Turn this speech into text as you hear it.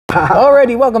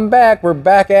Alrighty, welcome back. We're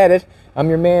back at it. I'm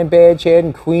your man, Bad Chad,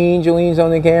 and Queen Jolene's on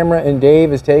the camera, and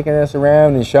Dave is taking us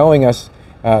around and showing us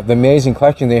the amazing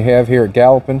collection they have here at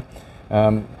Galpin.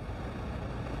 The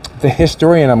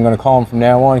historian, I'm going to call him from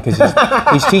now on, because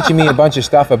he's teaching me a bunch of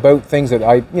stuff about things that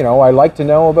I like to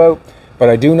know about, but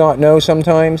I do not know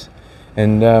sometimes.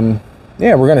 And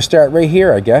yeah, we're going to start right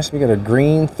here, I guess. We got a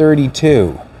green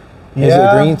 32. Yeah, is it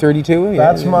a green 32?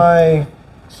 That's my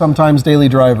sometimes daily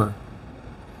driver.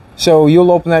 So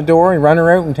you'll open that door and run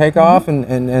her out and take off,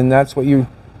 and that's what you're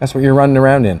running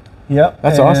around in. Yep.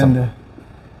 That's awesome.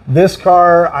 This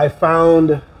car, I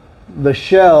found the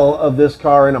shell of this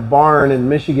car in a barn in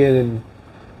Michigan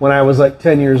when I was like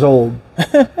 10 years old.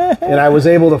 And I was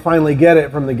able to finally get it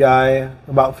from the guy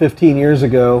about 15 years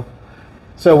ago.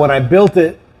 So when I built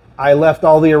it, I left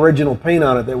all the original paint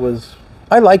on it that was...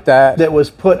 I like that. That was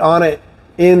put on it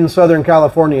in Southern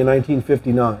California in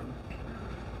 1959.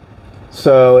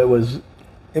 So it was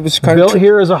kind built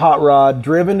here as a hot rod,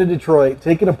 driven to Detroit,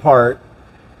 taken apart.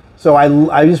 So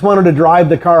I just wanted to drive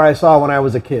the car I saw when I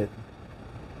was a kid.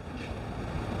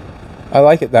 I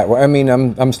like it that way. I mean,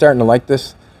 I'm starting to like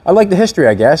this. I like the history,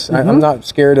 I guess. I'm not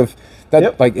scared of that.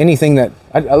 Yep. Like anything that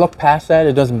I look past that,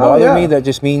 it doesn't bother me. That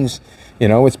just means,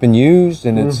 it's been used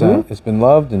and it's been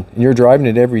loved, and you're driving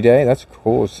it every day. That's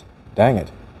cool. Dang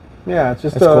it. Yeah, it's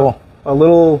just cool. A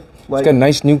little. Like, it's got a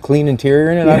nice new clean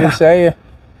interior in it, I would say.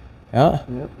 Yeah.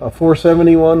 Yep. A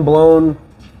 471 blown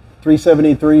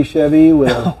 373 Chevy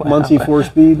with a Muncie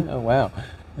 4-speed. Oh wow!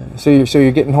 So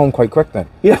you're getting home quite quick then.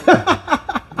 Yeah.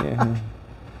 Yeah.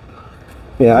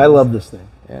 Yeah, I love this thing.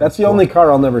 Yeah, that's the only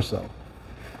car I'll never sell.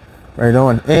 Right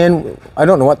on. And I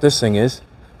don't know what this thing is.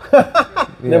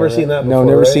 Never seen that before. No,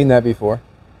 never seen that before.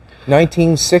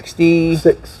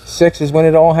 1966 is when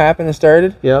it all happened and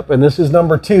started? Yep, and this is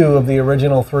number 2 of the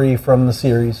original 3 from the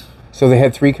series. So they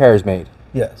had 3 cars made?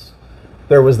 Yes.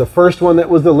 There was the first one that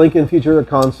was the Lincoln Futura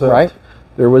Concept. Right.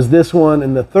 There was this one,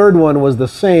 and the third one was the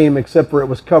same, except for it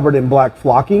was covered in black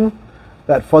flocking,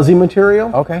 that fuzzy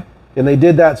material. Okay. And they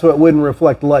did that so it wouldn't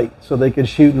reflect light, so they could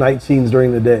shoot night scenes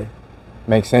during the day.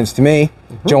 Makes sense to me.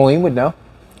 Jolene would know.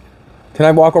 Can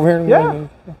I walk over here? Yeah.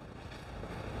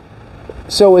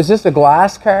 So is this a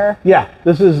glass car? Yeah,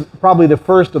 this is probably the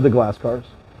first of the glass cars.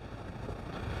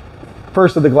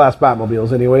 First of the glass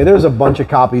Batmobiles, anyway. There's a bunch of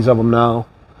copies of them now.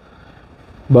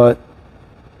 But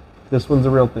this one's the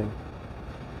real thing.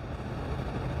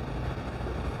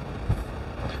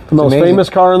 The most famous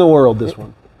car in the world, this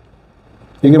one.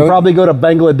 You can probably go to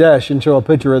Bangladesh and show a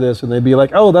picture of this, and they'd be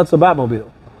like, oh, that's the Batmobile.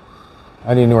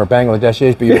 I didn't know where Bangladesh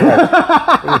is, but you're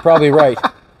right. You're probably right.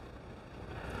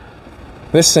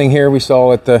 This thing here we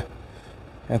saw at the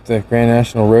Grand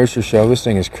National Roadster Show. This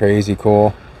thing is crazy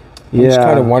cool. I'm just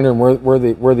kind of wondering where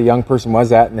the young person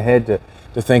was at in the head to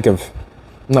think of.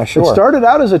 I'm not sure. It started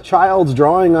out as a child's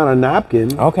drawing on a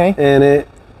napkin. Okay. And it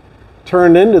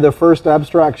turned into the first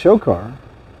abstract show car.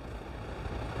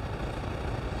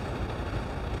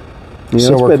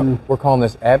 So we're calling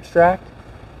this abstract?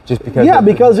 Just because? Yeah,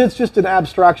 because it's just an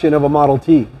abstraction of a Model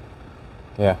T.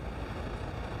 Yeah.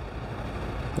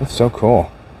 That's so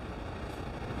cool.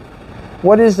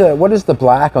 What is the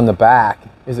black on the back?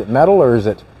 Is it metal or is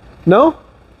it? No,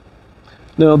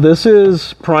 this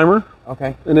is primer.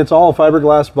 Okay. And it's all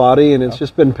fiberglass body, and it's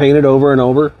just been painted over and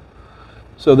over.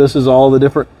 So this is all the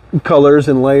different colors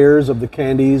and layers of the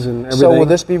candies and everything. So will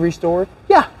this be restored?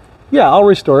 Yeah. Yeah, I'll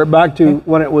restore it back to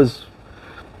when it was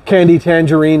Candy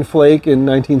Tangerine Flake in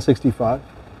 1965.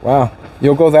 Wow.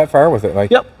 You'll go that far with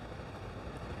it? Yep.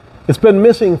 It's been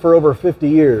missing for over 50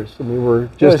 years, and we were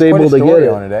just able to get it.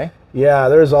 On it, eh? Yeah,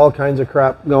 there's all kinds of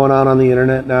crap going on the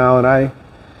internet now, and I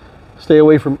stay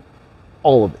away from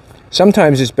all of it.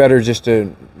 Sometimes it's better just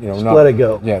to, just let it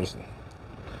go. Yeah.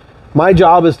 My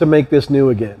job is to make this new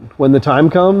again when the time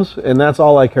comes, and that's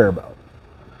all I care about.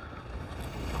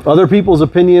 Other people's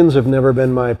opinions have never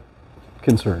been my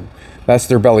concern. That's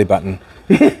their belly button.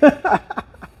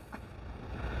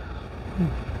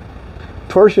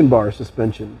 Torsion bar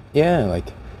suspension. Yeah, like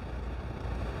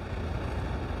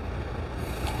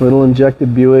little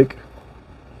injected Buick.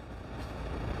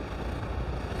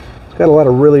 It's got a lot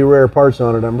of really rare parts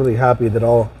on it. I'm really happy that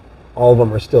all of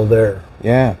them are still there.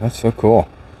 Yeah, that's so cool.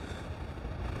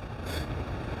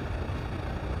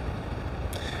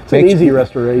 It's an easy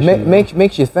restoration.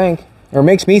 Makes you think, or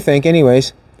makes me think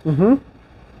anyways. Mm-hmm.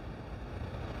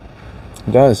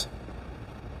 It does.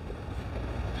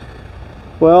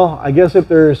 Well, I guess if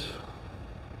there's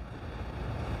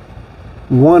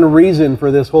one reason for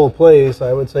this whole place,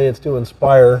 I would say it's to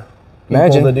inspire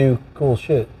people to do cool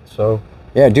shit. So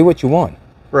yeah, do what you want.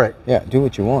 Right. Yeah, do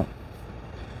what you want.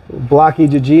 Blocky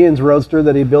Jijian's Roadster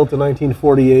that he built in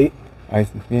 1948.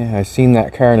 I've seen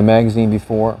that car in a magazine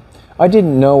before. I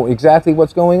didn't know exactly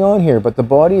what's going on here, but the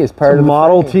body is part of the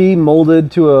Model frame. T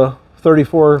molded to a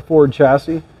 34 Ford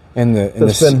chassis.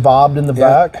 That's been bobbed in the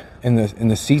back. And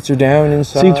the seats are down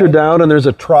inside. Seats are down, and there's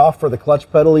a trough for the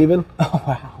clutch pedal even. Oh,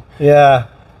 wow. Yeah.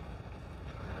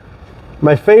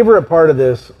 My favorite part of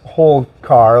this whole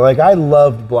car, like I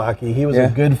loved Blackie. He was a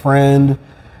good friend,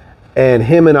 and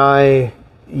him and I,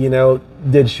 you know,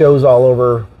 did shows all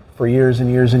over for years and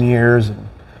years and years. And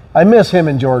I miss him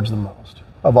and George the most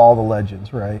of all the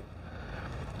legends, right?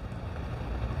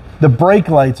 The brake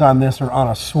lights on this are on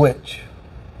a switch,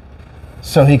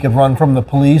 so he could run from the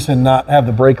police and not have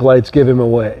the brake lights give him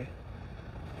away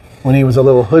when he was a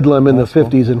little hoodlum in the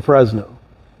 50s in Fresno.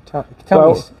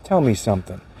 Tell me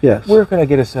something. Yes. Where could I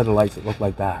get a set of lights that look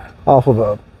like that? Off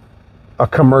of a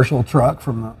commercial truck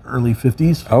from the early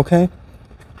 50s. Okay.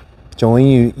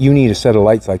 Jolene, you need a set of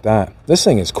lights like that. This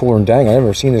thing is cooler than dang. I've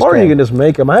never seen this. Or you can just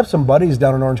make them. I have some buddies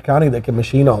down in Orange County that can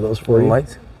machine all those for you.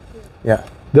 Lights? Yeah.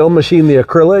 They'll machine the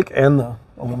acrylic and the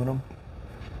aluminum.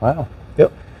 Wow.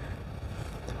 Yep.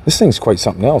 This thing's quite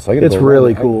something else. It's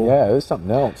really cool. Yeah, it's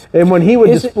something else. And when he would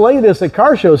display this at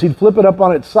car shows, he'd flip it up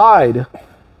on its side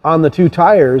on the two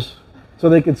tires so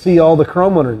they could see all the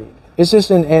chrome underneath. Is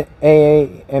this an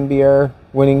AA MBR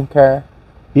winning car?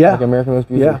 Yeah. Like American Most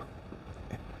Beautiful? Yeah.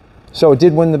 So it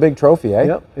did win the big trophy, eh?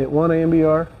 Yep, it won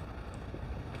AMBR.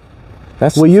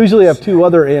 That's We usually have two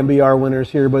other AMBR winners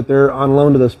here, but they're on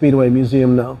loan to the Speedway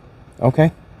Museum now.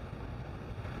 Okay.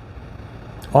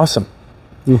 Awesome.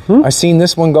 I seen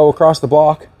this one go across the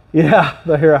block. Yeah,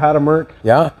 the Hirahata Merc.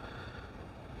 Yeah.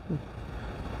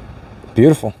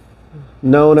 Beautiful.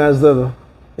 Known as the...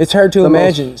 It's hard to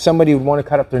imagine somebody would want to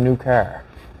cut up their new car.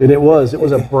 And it was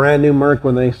a brand new Merc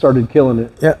when they started killing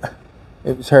it. Yeah.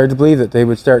 It was hard to believe that they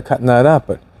would start cutting that up,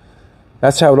 but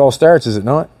that's how it all starts, is it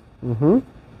not?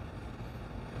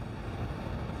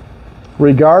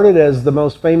 Regarded as the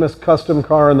most famous custom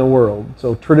car in the world.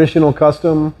 So traditional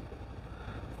custom,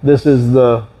 this is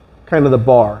the kind of the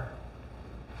bar.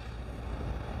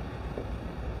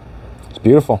 It's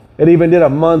beautiful. It even did a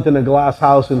month in a glass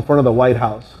house in front of the White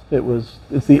House.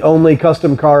 It's the only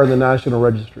custom car in the National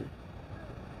Registry.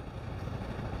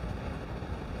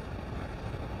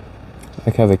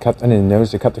 Like how I didn't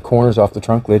notice they cut the corners off the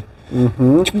trunk lid.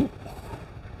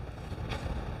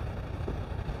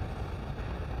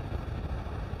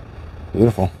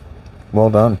 Beautiful. Well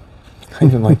done. I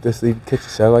even like this lead kitchen.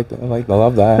 I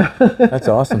love that. That's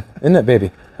awesome. Isn't it,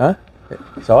 baby? Huh?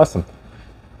 It's awesome.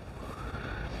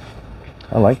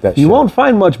 I like that. You won't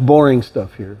find much boring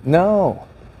stuff here. No.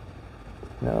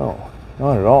 No,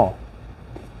 not at all.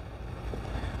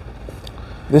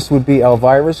 This would be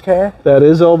Elvira's car? That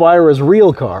is Elvira's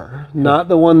real car, not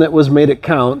the one that was made at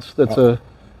Counts. That's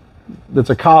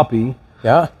a copy.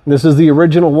 Yeah. This is the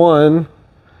original one,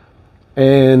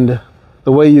 and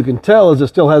the way you can tell is it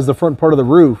still has the front part of the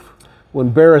roof. When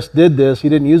Barris did this, he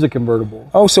didn't use a convertible.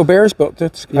 Oh, so Barris built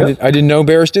this. Yep. I didn't know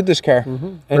Barris did this car.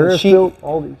 And Barris built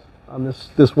all these on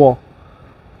this wall.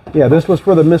 Yeah, this was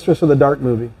for the Mistress of the Dark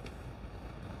movie.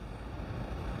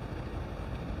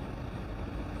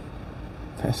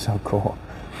 That's so cool.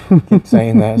 Keep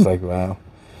saying that. It's like, wow.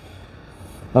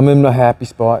 I'm in my happy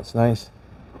spot. It's nice.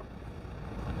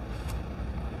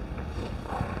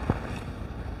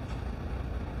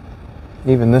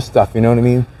 Even this stuff, you know what I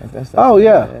mean? Oh,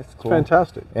 yeah. That's cool. It's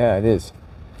fantastic. Yeah, it is.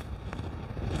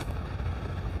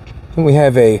 And we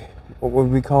have a, what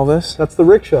would we call this? That's the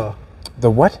rickshaw.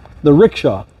 The what? The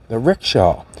rickshaw. The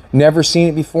rickshaw. Never seen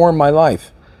it before in my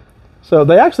life. So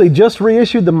they actually just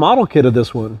reissued the model kit of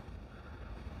this one.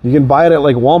 You can buy it at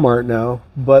like Walmart now,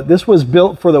 but this was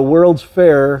built for the World's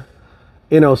Fair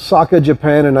in Osaka,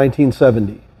 Japan in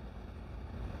 1970.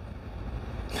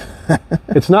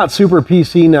 It's not super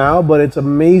PC now, but it's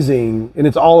amazing, and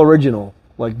it's all original.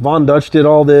 Like Von Dutch did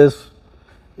all this.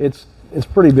 It's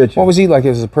pretty bitchy. What was he like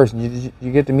as a person? Did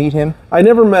you get to meet him? I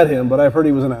never met him, but I've heard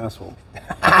he was an asshole.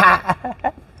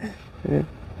 Yeah.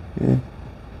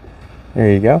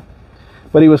 There you go.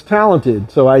 But he was talented,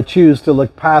 so I choose to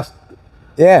look past,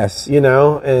 yes,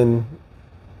 and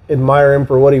admire him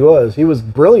for what he was. He was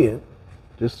brilliant,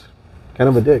 just kind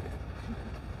of a dick.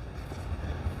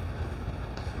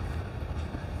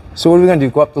 So what are we going to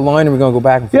do? Go up the line, or are we going to go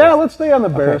back and forth? Yeah, let's stay on the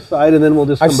Barris side, and then we'll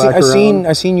just come back around.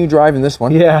 I seen you driving this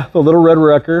one. Yeah, the little red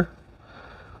wrecker.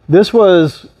 This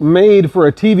was made for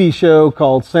a TV show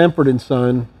called Sanford and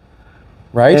Son.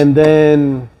 Right. And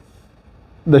then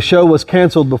the show was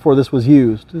canceled before this was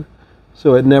used,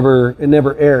 so it never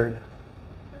aired.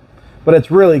 But it's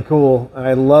really cool.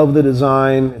 I love the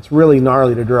design. It's really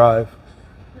gnarly to drive.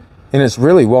 And it's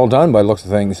really well done by the looks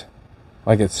of things.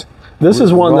 Like it's... This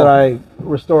is one that I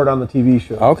restored on the TV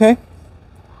show. Okay.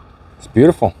 It's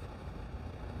beautiful.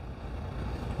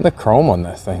 The chrome on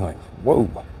this thing, like,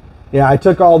 whoa. Yeah, I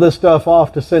took all this stuff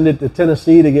off to send it to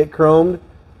Tennessee to get chromed,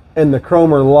 and the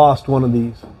chromer lost one of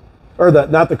these. Or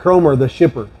not the chromer, the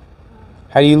shipper.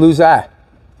 How do you lose that?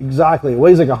 Exactly. It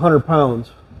weighs like 100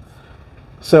 pounds.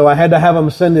 So I had to have them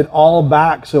send it all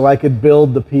back so I could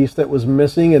build the piece that was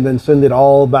missing and then send it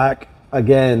all back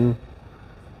again.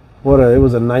 It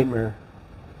was a nightmare.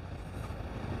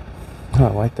 Oh,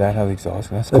 I like that, how the exhaust,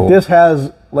 that's cool. But this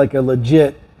has like a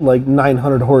legit like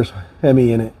 900 horse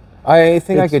Hemi in it. I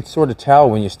think I could sort of tell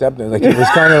when you stepped in. Like it was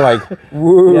kind of like,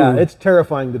 woo. Yeah, it's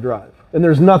terrifying to drive. And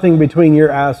there's nothing between your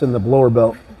ass and the blower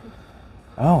belt.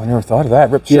 Oh, I never thought of that.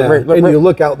 Rip the shirt and you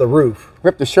look out the roof.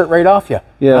 Rip the shirt right off you.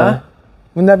 Yeah. Huh?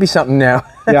 Wouldn't that be something now?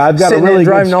 Yeah, I've got a really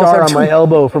good scar on my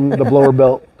elbow from the blower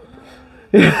belt.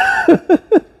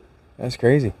 That's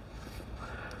crazy.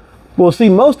 Well, see,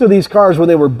 most of these cars, when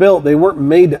they were built, they weren't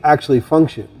made to actually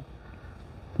function.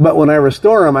 But when I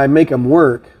restore them, I make them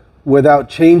work without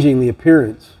changing the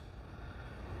appearance.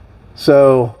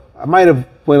 So I might have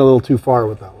went a little too far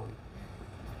with that one.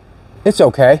 It's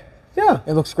okay. Yeah.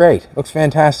 It looks great. It looks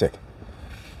fantastic.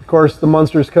 Of course, the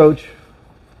Munsters coach.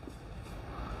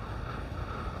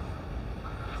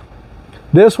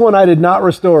 This one I did not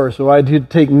restore, so I did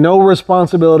take no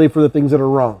responsibility for the things that are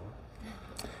wrong.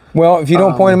 Well, if you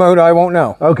don't point them out, I won't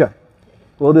know. Okay.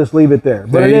 We'll just leave it there.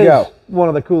 But there you go. One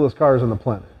of the coolest cars on the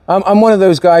planet. I'm one of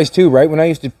those guys too, right? When I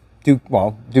used to do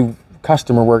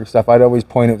customer work and stuff, I'd always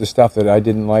point out the stuff that I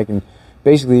didn't like, and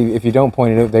basically, if you don't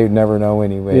point it out, they would never know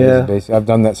anyway. Yeah. I've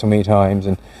done that so many times,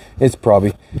 and it's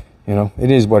probably,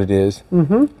 it is what it is.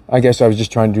 Mm-hmm. I guess I was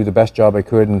just trying to do the best job I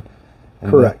could, and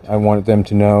correct. I wanted them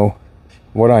to know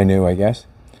what I knew, I guess.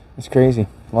 It's crazy.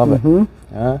 Love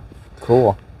it.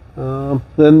 Cool.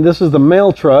 Then this is the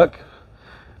mail truck,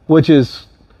 which is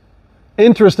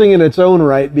interesting in its own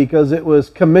right because it was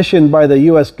commissioned by the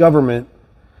U.S. government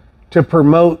to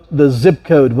promote the zip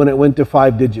code when it went to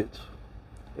 5 digits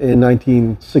in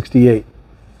 1968.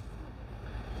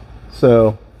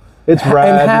 So it's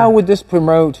rad. And how would this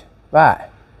promote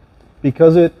that?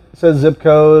 Because it says zip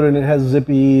code and it has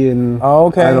zippy and I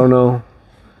don't know.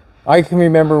 I can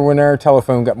remember when our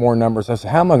telephone got more numbers. I said,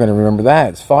 how am I going to remember that?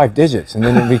 It's 5 digits. And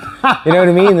then you know what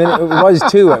I mean? And then it was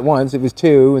 2 at once. It was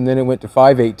 2, and then it went to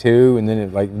 582, and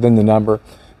then then the number.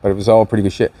 But it was all pretty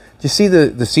good shit. Do you see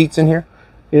the seats in here?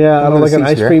 Yeah, I don't like an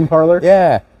ice cream parlor.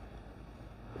 Yeah.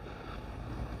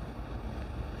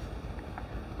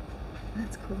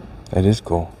 That's cool. That is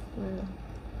cool. Yeah.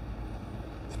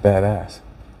 It's badass.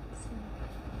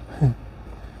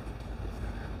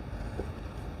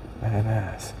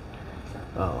 Badass.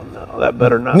 Oh no, that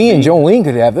better not. Me and Jolene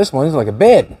could have this one. It's like a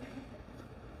bed.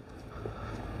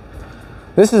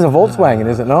 This is a Volkswagen,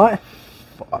 is it not?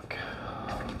 Fuck.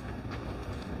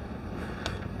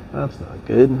 That's not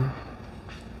good.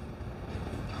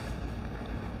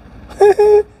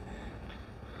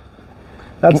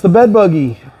 That's the bed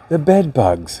buggy. The bed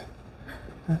bugs.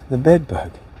 The bed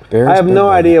bug. I have no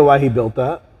idea why he built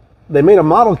that. They made a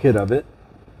model kit of it,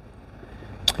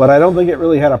 but I don't think it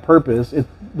really had a purpose. It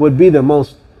would be the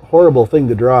most horrible thing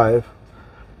to drive.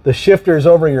 The shifter's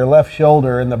over your left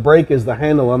shoulder and the brake is the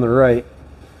handle on the right.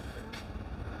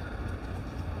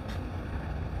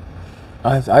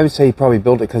 I would say he probably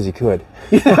built it because he could.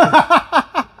 Because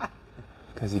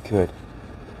he could.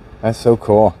 That's so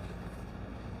cool.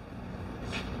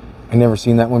 I've never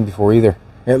seen that one before either.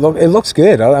 It looks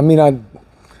good. I mean, I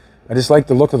just like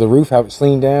the look of the roof, how it's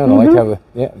leaned down. I like how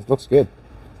it looks good.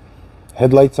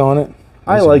 Headlights on it.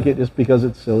 I like it just because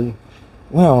it's silly.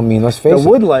 Well, I mean, let's face it. The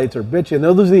wood lights are bitchin'.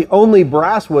 Those are the only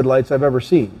brass wood lights I've ever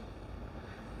seen.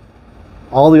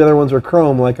 All the other ones are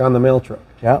chrome, like on the mail truck.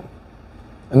 Yeah.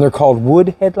 And they're called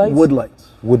wood headlights? Wood lights.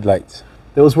 Wood lights.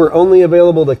 Those were only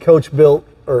available to coach built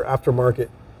or aftermarket.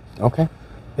 Okay.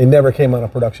 They never came on a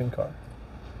production car.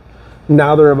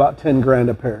 Now they're about 10 grand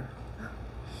a pair.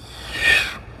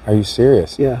 Are you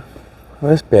serious? Yeah.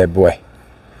 Well, this bad boy.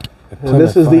 And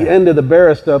this is the end of the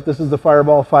Barra stuff. This is the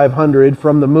Fireball 500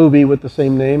 from the movie with the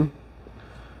same name.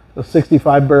 The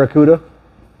 65 Barracuda.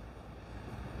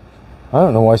 I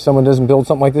don't know why someone doesn't build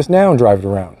something like this now and drive it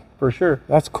around. For sure.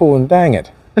 That's cool, and dang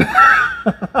it.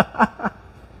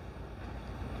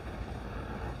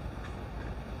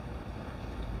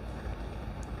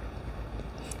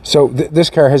 So this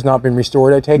car has not been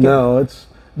restored, I take it? No,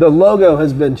 the logo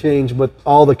has been changed, but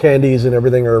all the candies and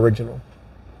everything are original.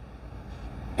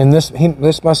 And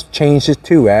this must change it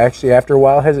too, actually. After a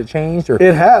while, has it changed? Or?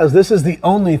 It has. This is the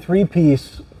only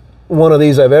 3-piece one of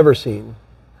these I've ever seen.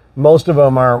 Most of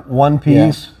them are one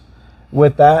piece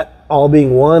with that all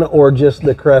being one, or just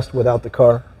the crest without the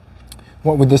car.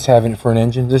 What would this have in it for an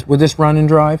engine? Would this run and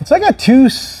drive? It's like a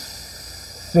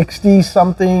 260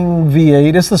 something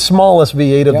V8. It's the smallest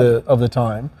V8 of the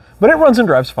time, but it runs and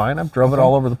drives fine. I've drove it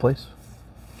all over the place.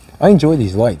 I enjoy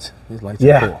these lights. These lights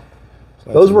are cool.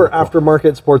 Those were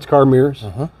aftermarket sports car mirrors.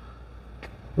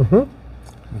 We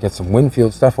got some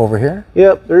Winfield stuff over here.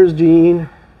 Yep, there's Gene.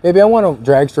 Maybe I want a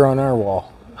dragster on our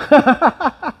wall.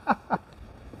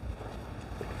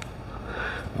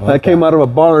 That came out of a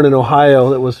barn in Ohio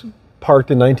that was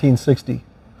parked in 1960.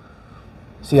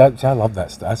 See, I love that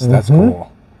stuff. That's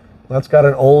cool. That's got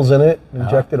an Olds in it,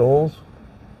 injected Olds.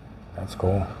 That's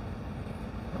cool.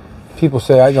 People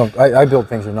say I build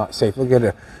things that are not safe. Look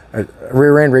at a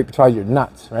rear end right between your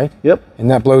nuts, right? Yep. And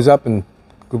that blows up and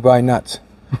goodbye nuts.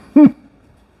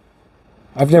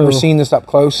 I've never seen this up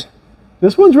close.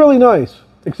 This one's really nice,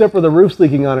 except for the roof's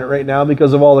leaking on it right now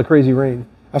because of all the crazy rain.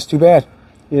 That's too bad.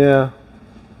 Yeah.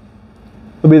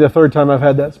 It'll be the third time I've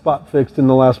had that spot fixed in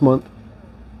the last month.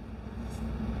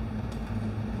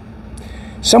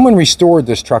 Someone restored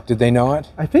this truck, did they not?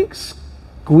 I think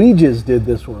Squeeges did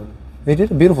this one. They did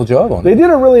a beautiful job on it. They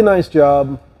did a really nice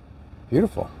job.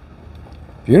 Beautiful.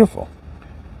 Beautiful.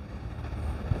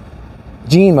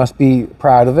 Gene must be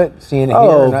proud of it, seeing it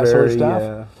here and that sort of stuff.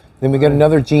 Yeah. Then we got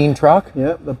another Gene truck.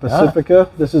 Yep, the Pacifica.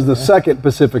 This is the second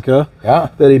Pacifica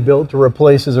that he built to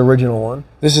replace his original one.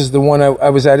 This is the one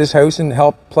I was at his house and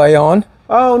helped play on.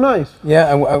 Oh, nice. Yeah,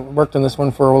 I worked on this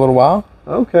one for a little while.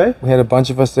 Okay. We had a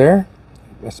bunch of us there.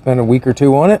 I spent a week or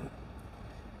two on it.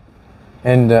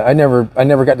 And I never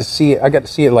got to see it. I got to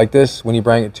see it like this when you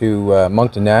bring it to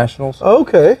Moncton Nationals.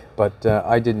 Okay. But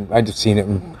I didn't. I just seen it.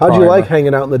 How'd you like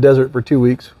hanging out in the desert for 2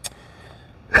 weeks?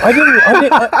 I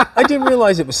didn't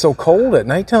realize it was so cold at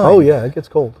nighttime. Oh yeah, it gets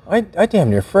cold. I damn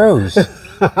near froze.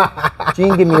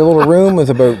 Gene gave me a little room with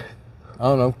about, I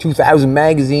don't know, 2,000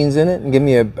 magazines in it, and give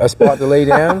me a spot to lay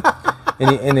down,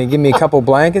 and he gave me a couple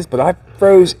blankets. But I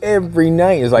froze every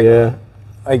night. It's like,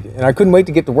 and I couldn't wait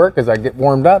to get to work because I get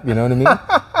warmed up. You know what I mean?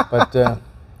 But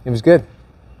it was good.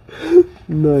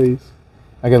 Nice.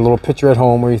 I got a little picture at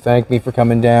home where he thanked me for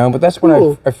coming down. But that's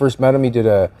when I first met him. He did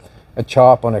a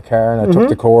chop on a car, and I took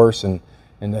the course, and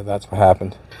that's what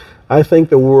happened. I think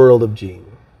the world of Gene.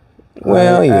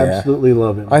 Well, I absolutely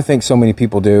love him. I think so many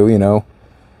people do, you know.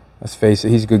 Let's face it,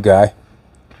 he's a good guy.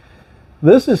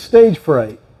 This is Stage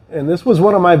Fright, and this was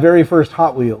one of my very first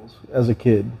Hot Wheels as a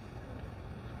kid.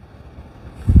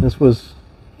 This was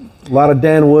a lot of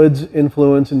Dan Wood's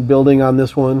influence in building on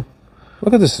this one.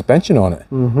 Look at the suspension on it.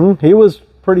 He was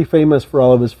pretty famous for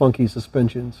all of his funky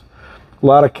suspensions. A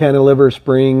lot of cantilever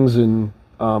springs and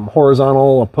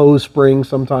horizontal opposed springs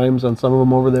sometimes on some of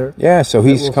them over there. Yeah, so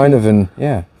he's kind of in,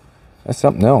 that's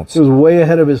something else. He was way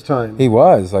ahead of his time. He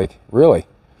was, like, really.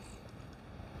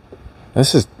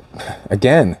 This is,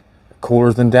 again,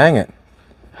 cooler than Dang It.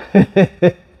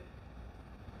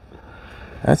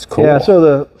 That's cool. Yeah, so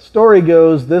the story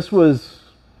goes, this was...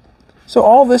 So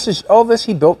all this,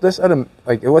 he built this out of,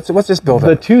 like, what's this built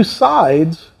The two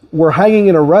sides were hanging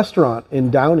in a restaurant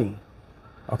in Downey.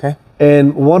 Okay.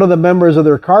 And one of the members of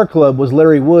their car club was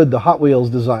Larry Wood, the Hot Wheels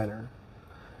designer.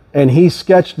 And he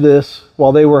sketched this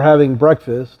while they were having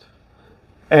breakfast.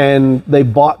 And they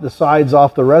bought the sides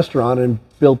off the restaurant and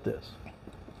built this.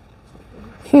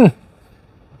 I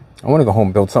want to go home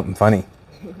and build something funny.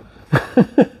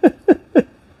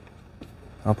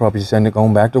 I'll probably just end up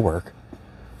going back to work.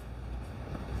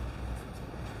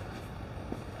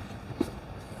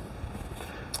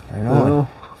 Right on.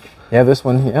 Yeah, this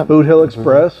one, Boot Hill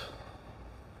Express.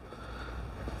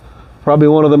 Probably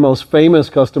one of the most famous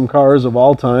custom cars of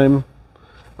all time.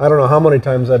 I don't know how many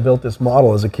times I built this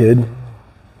model as a kid.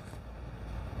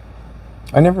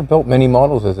 I never built many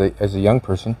models as a young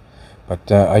person, but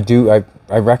I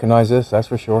recognize this, that's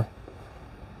for sure.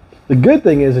 The good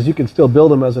thing is you can still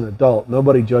build them as an adult.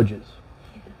 Nobody judges.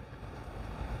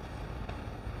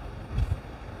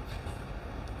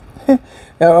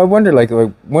 Now, I wonder, like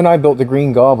when I built the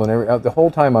Green Goblin, the whole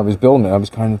time I was building it, I was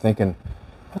kind of thinking,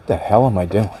 what the hell am I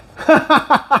doing? You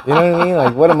know what I mean?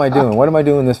 Like, what am I doing? What am I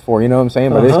doing this for? You know what I'm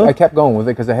saying? But I kept going with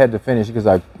it because I had to finish it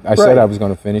because I said I was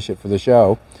going to finish it for the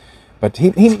show. But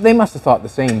they must have thought the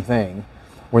same thing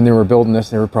when they were building this.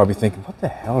 They were probably thinking, what the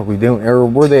hell are we doing? Or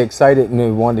were they excited and they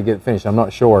wanted to get it finished? I'm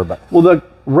not sure. But well,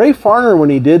 Ray Farner,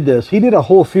 when he did this, he did a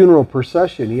whole funeral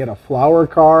procession. He had a flower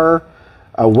car,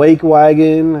 a wake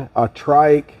wagon, a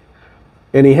trike,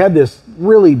 and he had this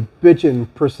really bitchin'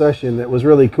 procession that was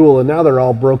really cool, and now they're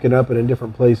all broken up and in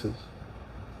different places.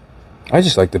 I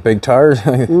just like the big tires.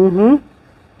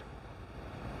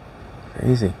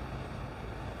 Crazy.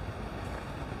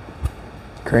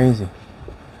 crazy.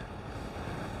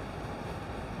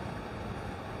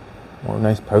 More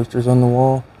nice posters on the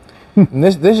wall. And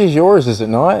this is yours, is it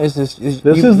not? This is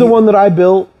the one that I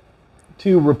built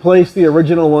to replace the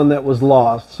original one that was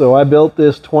lost. So I built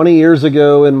this 20 years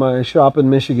ago in my shop in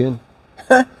Michigan.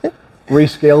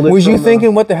 Rescaled it. Was you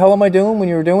thinking, what the hell am I doing when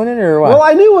you were doing it, or what? Well,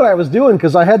 I knew what I was doing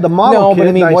because I had the model kit. No, but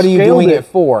I mean, what are you doing it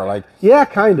for? Like, yeah,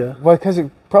 kind of. Well, because it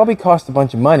probably cost a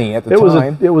bunch of money at the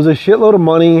time. It was a shitload of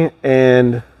money,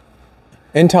 and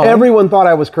in time, everyone thought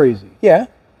I was crazy. Yeah.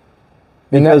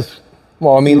 Because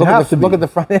well, I mean, look at the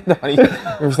front end on it.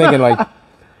 I was thinking like.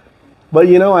 But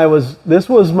you know, this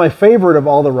was my favorite of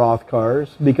all the Roth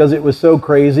cars because it was so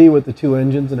crazy with the 2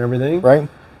 engines and everything. Right.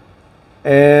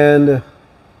 And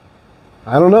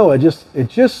I don't know, it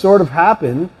just sort of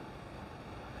happened.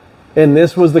 And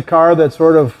this was the car that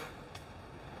sort of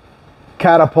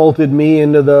catapulted me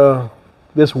into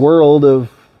this world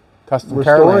of custom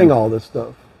restoring all this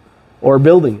stuff or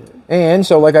building it. And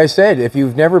so, like I said, if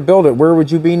you've never built it, where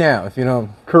would you be now? If you know.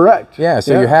 Correct. Yeah.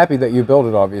 So you're happy that you built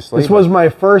it, obviously. This was my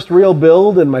first real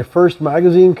build and my first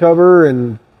magazine cover,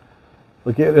 and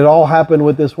like it all happened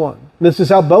with this one. This is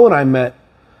how Bo and I met.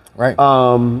 Right.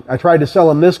 I tried to sell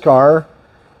him this car,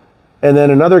 and then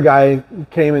another guy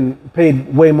came and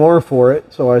paid way more for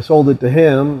it, so I sold it to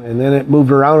him, and then it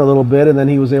moved around a little bit, and then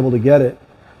he was able to get it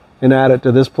and add it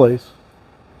to this place.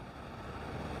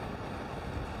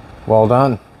 Well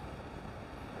done.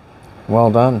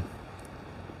 Well done.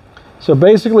 So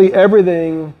basically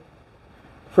everything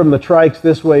from the trikes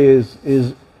this way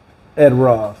is Ed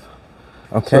Roth.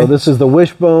 Okay. So this is the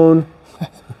wishbone.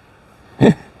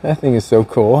 That thing is so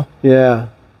cool. Yeah.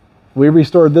 We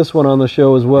restored this one on the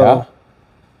show as well.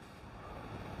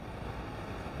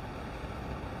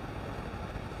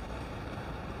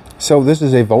 Yeah. So this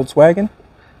is a Volkswagen?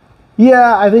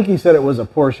 Yeah, I think he said it was a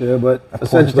Porsche, but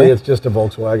essentially it's just a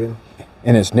Volkswagen.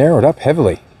 And it's narrowed up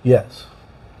heavily. Yes.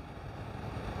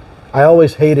 I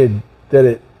always hated that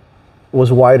it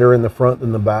was wider in the front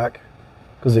than the back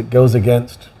because it goes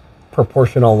against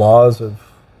proportional laws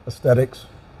of aesthetics.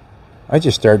 I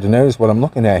just started to notice what I'm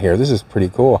looking at here. This is pretty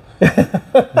cool.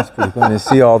 It's pretty cool to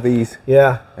see all these.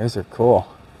 Yeah. Those are cool.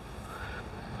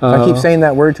 If I keep saying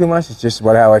that word too much, it's just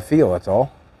how I feel, that's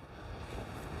all.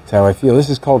 That's how I feel. This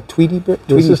is called Tweety Pie.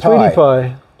 This is Tweety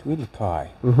Pie. Tweety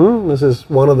Pie. Mm-hmm. This is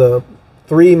one of the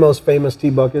 3 most famous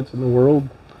T-buckets in the world.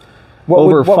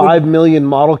 Over 5 million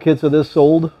model kits of this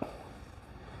sold.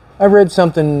 I read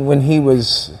something when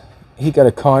he got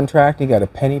a contract, he got a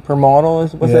penny per model,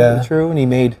 was that true? And he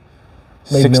made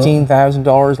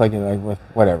 $16,000, like with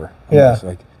whatever. Yeah.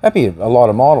 Like, that'd be a lot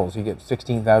of models. You get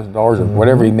 $16,000 or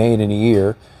whatever he made in a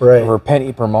year. Right. For a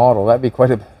penny per model. That'd be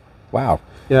quite a, wow.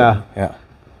 Yeah. Yeah.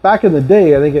 Back in the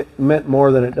day, I think it meant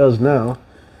more than it does now.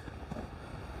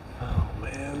 Oh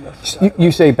man.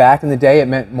 You say back in the day it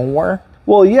meant more?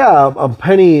 Well, yeah, a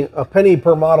penny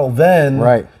per model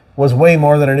then was way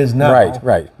more than it is now.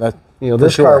 Right. That,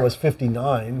 this car was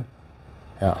 59.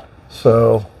 Yeah.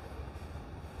 So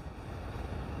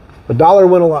the dollar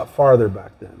went a lot farther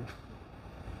back then.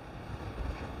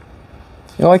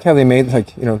 You like how they made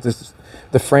this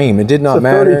the frame. It did not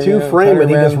matter. It's a 32 frame, and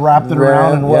he just wrapped it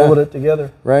around and welded it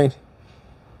together. Right.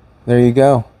 There you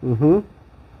go. Mm-hmm.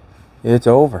 It's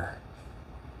over.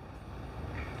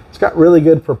 It's got really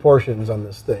good proportions on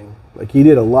this thing. Like he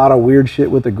did a lot of weird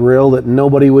shit with the grill that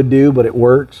nobody would do, but it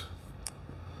works.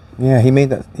 Yeah, he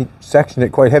sectioned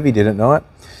it quite heavy, did it not?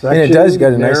 And it does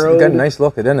get a nice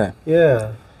look, doesn't it?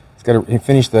 Yeah. He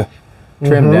finished the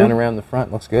trim down around the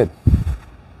front. Looks good.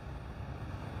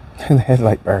 And the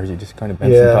headlight bars, you just kind of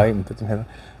bend some tight and put some headlight.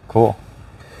 Cool.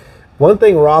 One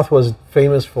thing Roth was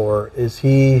famous for is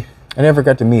I never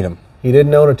got to meet him. He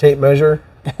didn't own a tape measure.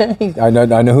 I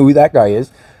know who that guy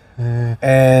is.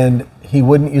 And he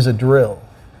wouldn't use a drill.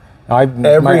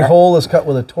 Every hole is cut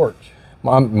with a torch.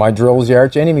 My drill's the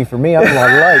arch enemy for me.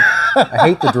 I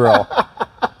hate the drill.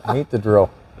 I hate the drill.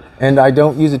 And I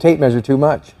don't use a tape measure too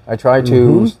much. I try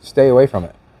to stay away from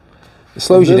it. It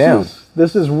slows you down.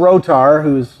 This is Rotar,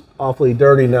 who's awfully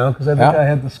dirty now because I think I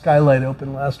had the skylight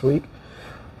open last week.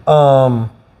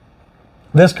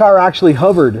 This car actually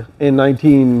hovered in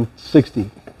 1960.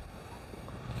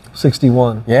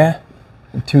 61. Yeah.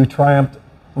 2 Triumph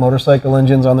motorcycle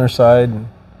engines on their side.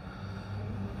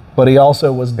 But he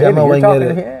also was demoing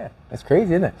it. Yeah, that's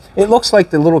crazy, isn't it? It looks like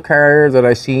the little car that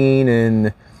I seen,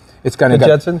 and it's kind of the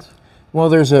Jetsons. Well,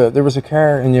 there was a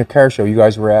car in your car show you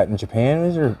guys were at in Japan.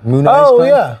 Was there Moon Ice? Oh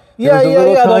yeah,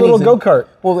 the little go kart.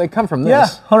 Well, they come from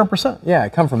this. Yeah, 100%. Yeah,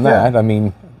 it come from that. I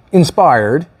mean,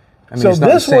 inspired. So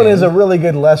this one is a really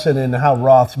good lesson in how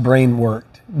Roth's brain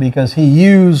worked because he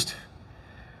used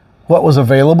what was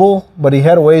available, but he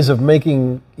had ways of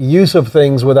making use of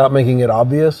things without making it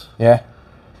obvious. Yeah.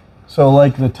 So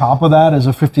like the top of that is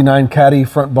a 59 Caddy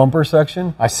front bumper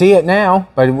section. I see it now,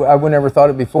 but I would never thought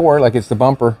it before. Like it's the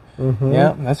bumper.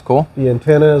 Yeah, that's cool. The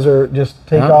antennas are just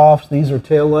takeoffs. These are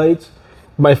tail lights.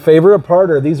 My favorite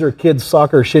part are these are kids'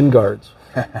 soccer shin guards.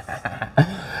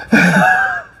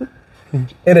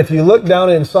 And if you look down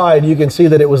inside, you can see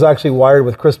that it was actually wired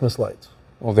with Christmas lights.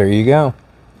 Well, there you go.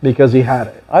 Because he had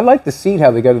it. I like the seat, how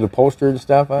they got it upholstered and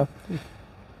stuff.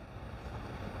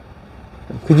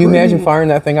 Could you imagine firing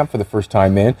that thing up for the first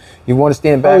time, man? You want to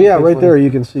stand back? Oh, yeah, right there you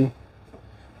can see.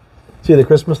 See the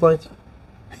Christmas lights?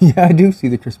 Yeah, I do see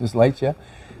the Christmas lights, yeah.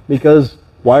 Because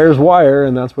wire's wire,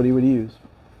 and that's what he would use.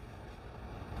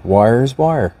 Wire is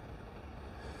wire.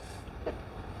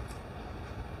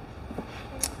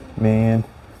 Man,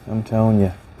 I'm telling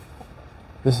you,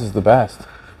 this is the best.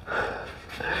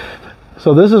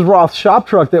 So this is Roth's shop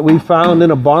truck that we found in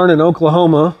a barn in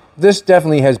Oklahoma. This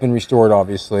definitely has been restored,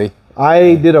 obviously.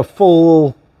 I did a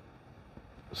full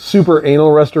super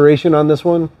anal restoration on this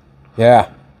one.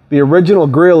 Yeah. The original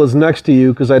grill is next to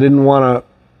you because I didn't want to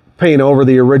paint over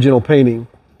the original painting.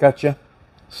 Gotcha.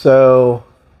 So,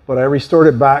 but I restored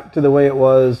it back to the way it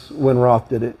was when Roth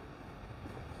did it.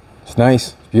 It's nice.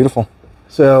 It's beautiful.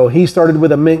 So he started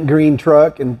with a mint green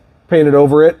truck and painted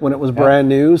over it when it was brand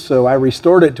new. So I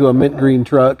restored it to a mint green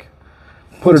truck,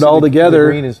 put it all together,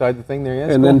 green inside the thing there,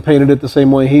 yeah, and then painted it the same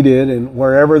way he did. And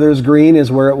wherever there's green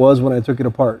is where it was when I took it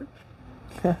apart.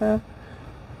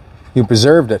 You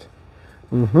preserved it.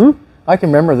 Mm-hmm. I can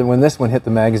remember that when this one hit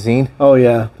the magazine. Oh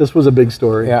yeah, this was a big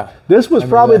story. Yeah, this was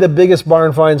probably the biggest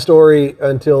barn find story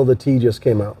until the T just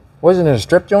came out. Wasn't it a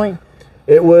strip joint?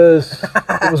 It was.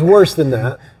 It was worse than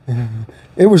that.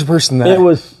 It was worse than that.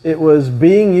 It was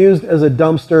being used as a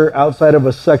dumpster outside of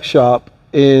a sex shop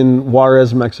in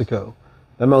Juarez, Mexico,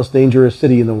 the most dangerous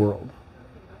city in the world.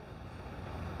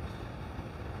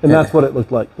 And that's what it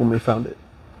looked like when we found it.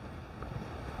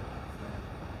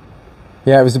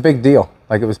 Yeah, it was a big deal.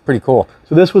 Like, it was pretty cool.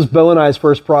 So this was Bill and I's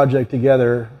first project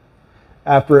together.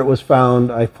 After it was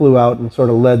found, I flew out and sort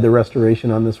of led the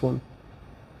restoration on this one.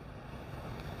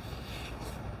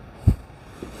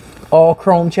 All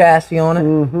chrome chassis on it.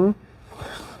 Mm-hmm.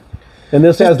 And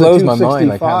this has the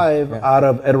 265 out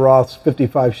of Ed Roth's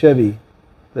 55 Chevy.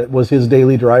 That was his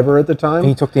daily driver at the time. And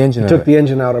he took the engine out. He took the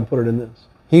engine out and put it in this.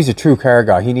 He's a true car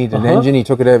guy. He needed an engine. He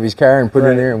took it out of his car and put it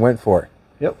in there and went for it.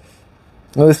 Yep.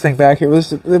 Well, this thing back here,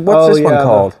 what's this one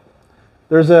called?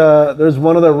 There's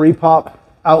one of the repop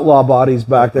Outlaw bodies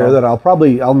back there that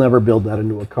I'll never build that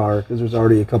into a car because there's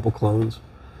already a couple clones.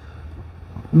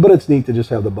 But it's neat to just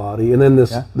have the body. And then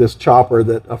this chopper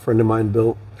that a friend of mine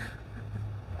built.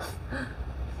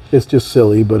 It's just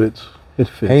silly, but it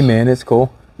fits. Hey man, it's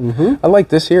cool. Mm-hmm. I like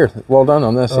this here. Well done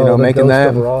on this. You know, making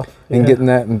that and getting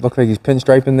that and look like he's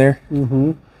pinstriping there.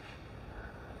 Mm-hmm.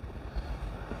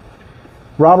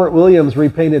 Robert Williams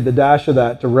repainted the dash of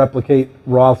that to replicate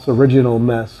Roth's original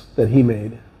mess that he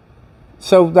made.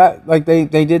 So that, like, they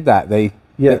did that. They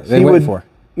went for it.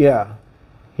 Yeah.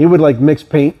 He would like mix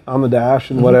paint on the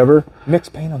dash and whatever. Mix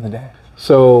paint on the dash.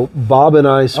 So Bob and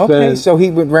I spent... Okay, so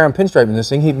he went around pinstriping this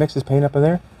thing. He'd mix his paint up in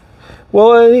there?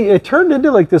 Well, it turned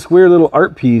into like this weird little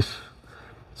art piece.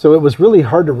 So it was really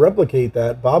hard to replicate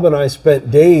that. Bob and I spent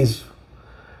days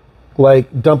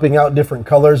like dumping out different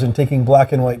colors and taking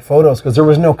black and white photos because there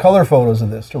was no color photos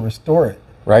of this to restore it.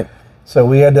 Right. So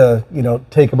we had to,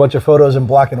 take a bunch of photos in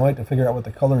black and white to figure out what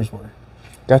the colors were.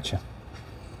 Gotcha.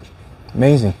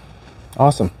 Amazing.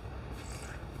 Awesome.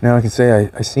 Now I can say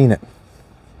I seen it.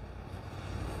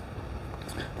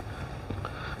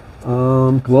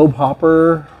 Globe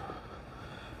Hopper.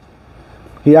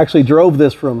 He actually drove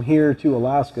this from here to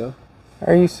Alaska.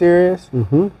 Are you serious?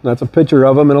 Mm-hmm. That's a picture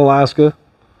of him in Alaska.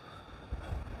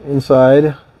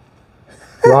 Inside,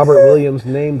 Robert Williams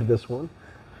named this one.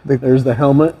 There's the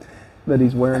helmet that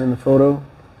he's wearing in the photo.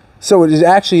 So it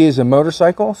actually is a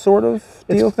motorcycle sort of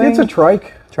deal thing? It's a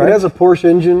trike. It has a Porsche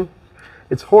engine.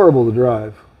 It's horrible to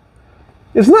drive.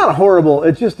 It's not horrible.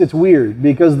 It's weird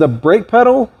because the brake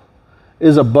pedal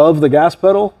is above the gas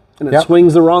pedal and it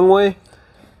swings the wrong way.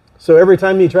 So every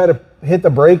time you try to hit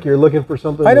the brake, you're looking for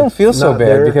something. I don't feel so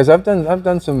bad because I've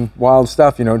done some wild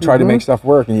stuff, try to make stuff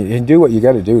work, and you do what you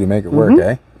got to do to make it work,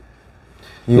 eh?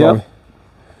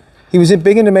 He was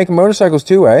big into making motorcycles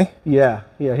too, eh? Yeah,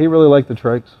 he really liked the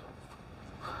trikes.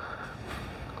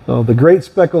 So the Great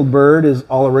Speckled Bird is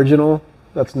all original.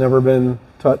 That's never been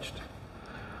touched.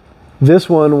 This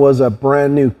one was a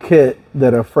brand new kit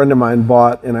that a friend of mine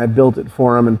bought, and I built it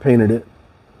for him and painted it.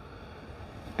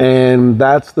 And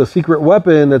that's the secret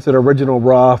weapon that's an original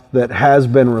Roth that has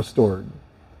been restored.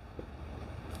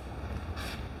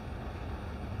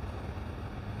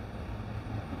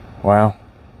 Wow.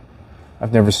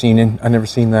 I've never seen it. I've never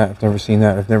seen that. I've never seen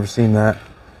that. I've never seen that.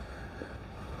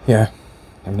 Yeah,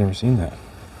 I've never seen that.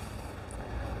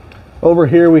 Over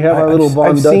here we have our little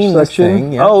Von Dutch section.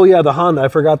 Thing, yeah. Oh yeah, the Honda. I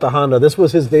forgot the Honda. This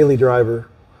was his daily driver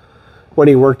when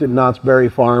he worked at Knott's Berry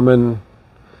Farm, and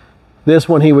this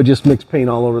one he would just mix paint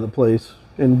all over the place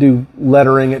and do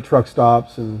lettering at truck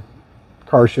stops and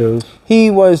car shows.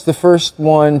 He was the first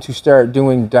one to start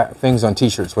doing things on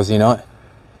T-shirts, was he not?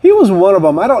 He was one of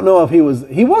them. I don't know if he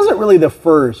wasn't really the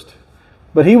first,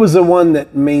 but he was the one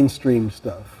that mainstreamed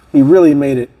stuff. He really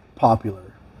made it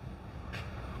popular.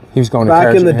 He was going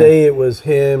back in the day. It was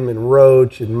him and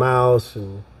Roach and Mouse,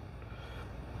 and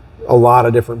a lot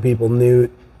of different people knew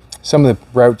it. Some of the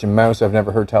Roach and Mouse I've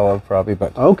never heard tell of, probably,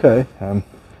 but okay.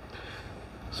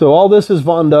 So all this is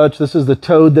Von Dutch. This is the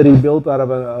Toad that he built out of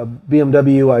a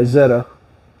BMW Isetta.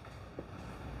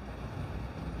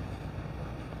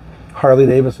 Harley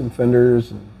Davidson fenders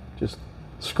and just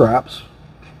scraps.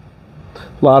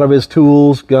 A lot of his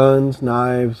tools, guns,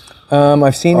 knives.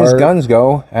 I've seen his guns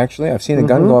go, actually. I've seen a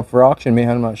gun go up for auction. Maybe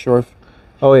I'm not sure if...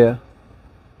 Oh, yeah.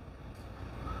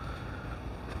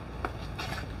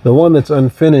 The one that's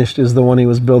unfinished is the one he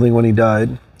was building when he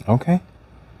died. Okay.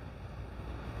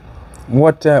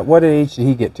 What age did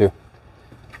he get to?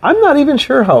 I'm not even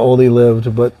sure how old he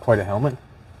lived, but... Quite a helmet.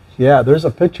 Yeah, there's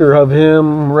a picture of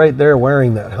him right there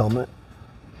wearing that helmet.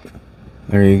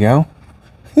 There you go.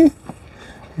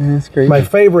 That's crazy. My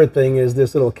favorite thing is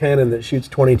this little cannon that shoots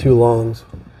 22 longs.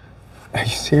 Are you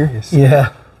serious?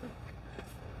 Yeah.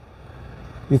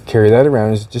 You carry that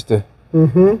around as just a...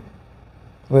 Mm-hmm.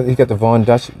 Well, he got the Von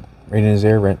Dutch right in his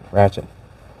air ratchet.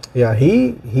 Yeah,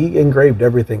 he engraved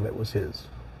everything that was his.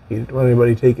 He didn't want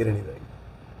anybody taking anything.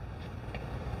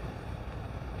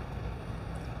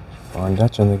 Von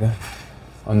Dutch on the gun,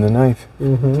 on the knife.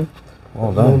 Mm-hmm.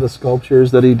 Well done. The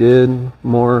sculptures that he did,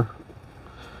 more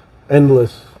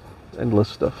endless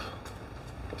stuff.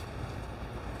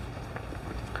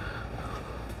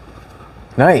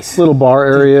 Nice. Little bar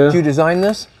area. Did you design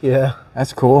this? Yeah.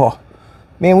 That's cool.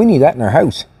 Man, we need that in our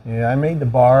house. Yeah, I made the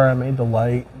bar, I made the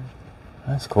light.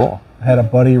 That's cool. I had a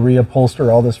buddy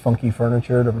reupholster all this funky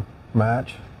furniture to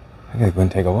match. I gotta go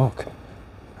and take a look.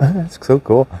 That's so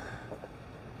cool.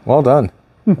 Well done.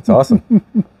 That's awesome.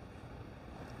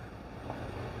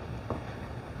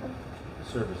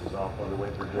 Service is off while they're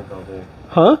waiting for a drink all day.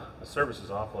 Huh? The service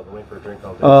is off while they're waiting for a drink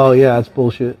all day. Oh yeah, it's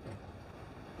bullshit.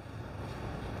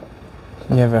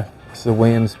 You have this is the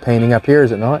Williams painting up here,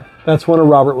 is it not? That's one of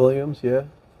Robert Williams, yeah.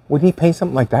 Would he paint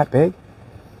something like that big?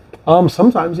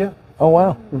 Sometimes, yeah. Oh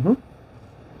wow. Mm-hmm.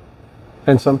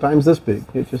 And sometimes this big.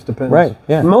 It just depends. Right,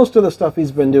 yeah. Most of the stuff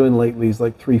he's been doing lately is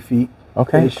like 3 feet.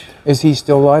 Okay. Is he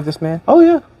still alive, this man? Oh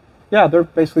yeah. Yeah, they're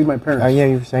basically my parents. Oh yeah,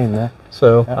 you were saying that.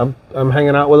 So yeah. I'm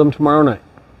hanging out with them tomorrow night.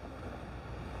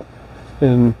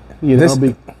 And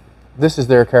this is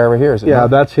their car right here, is it? Yeah,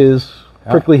 not? that's his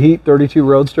Prickly Heat 32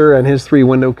 Roadster and his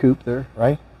 3-window coupe there.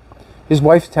 Right. His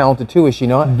wife's talented too, is she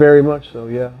not? Very much so,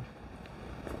 yeah.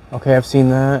 Okay, I've seen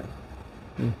that.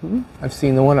 Mm-hmm. I've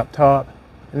seen the one up top.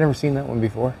 I've never seen that one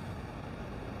before.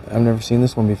 I've never seen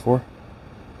this one before.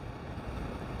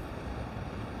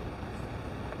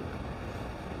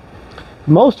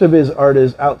 Most of his art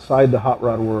is outside the hot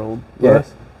rod world.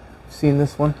 Yes. Seen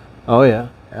this one? Oh yeah.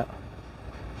 Yeah.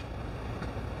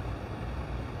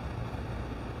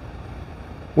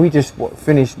 We just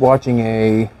finished watching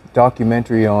a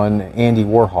documentary on Andy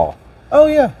Warhol. Oh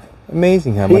yeah.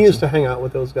 Amazing how much he used to hang out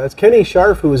with those guys. Kenny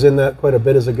Scharf, who was in that quite a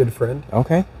bit, is a good friend.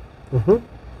 Okay. Mm-hmm.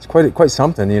 It's quite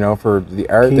something, you know, for the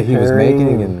art that he was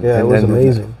making, and yeah, it was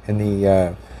amazing. And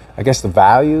the I guess the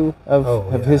value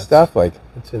of his stuff, like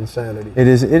it's insanity. It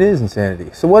is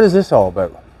insanity. So what is this all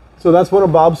about? So that's one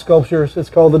of Bob's sculptures. It's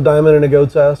called the Diamond in a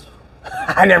Goat's Ass.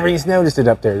 I never even noticed it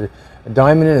up there. A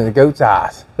diamond in a goat's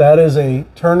ass. That is a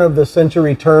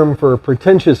turn-of-the-century term for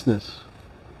pretentiousness.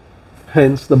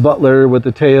 Hence the butler with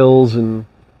the tails and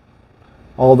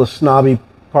all the snobby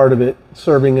part of it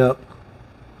serving up.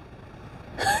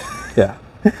 Yeah.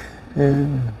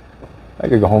 I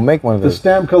could go home and make one of those. The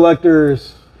stamp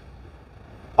collectors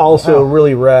also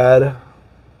really rad.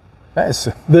 This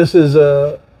is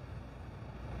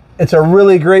it's a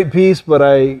really great piece, but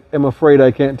I am afraid I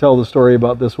can't tell the story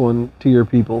about this one to your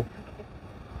people.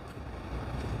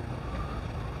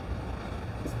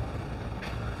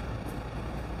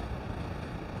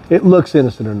 It looks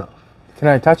innocent enough. Can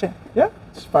I touch it? Yeah,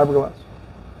 it's fiberglass.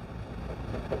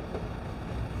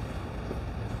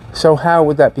 So how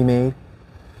would that be made?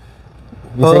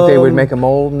 You think they would make a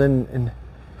mold and then...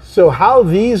 So how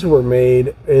these were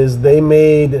made is they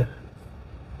would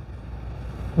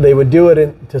do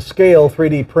it to scale,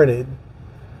 3D printed,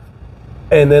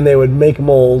 and then they would make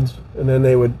molds, and then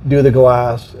they would do the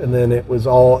glass, and then it would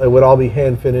all be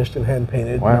hand finished and hand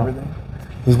painted and everything.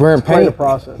 He's wearing quite a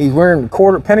process. He's wearing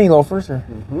penny loafers, or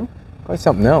quite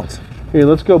something else. Here,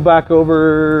 let's go back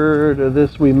over to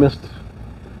this. We missed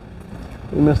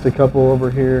a couple over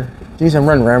here. Geez, I'm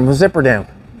running around with the zipper down.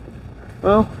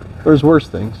 Well, there's worse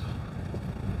things.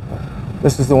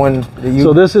 This is the one that you...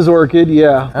 So this is Orchid,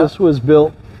 yeah. This was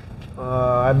built,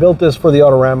 I built this for the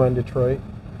Autorama in Detroit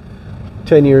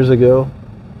 10 years ago.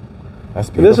 That's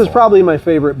beautiful. And this is probably my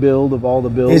favorite build of all the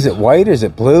builds. Is it white? Is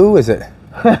it blue? Is it...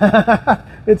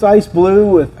 It's ice blue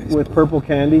with purple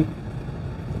candy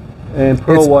and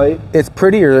pearl white. It's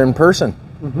prettier in person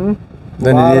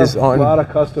than it is on... A lot of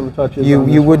custom touches.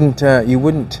 You wouldn't.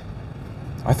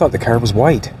 I thought the car was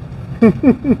white.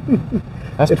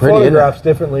 That's it pretty. Photographs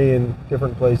differently in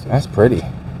different places. That's pretty.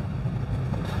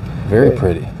 Very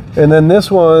pretty. And then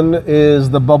this one is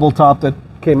the bubble top that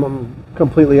came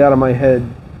completely out of my head.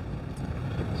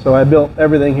 So I built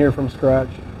everything here from scratch.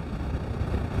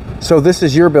 So this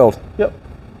is your build? Yep.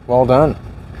 Well done.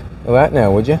 Well, that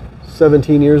now, would you?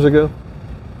 17 years ago.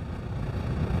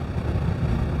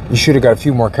 You should have got a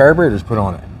few more carburetors put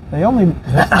on it. They only...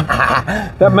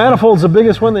 that manifold's the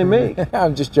biggest one they make.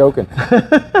 I'm just joking.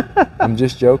 I'm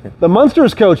just joking. The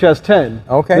Munsters coach has 10.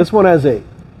 Okay. This one has 8.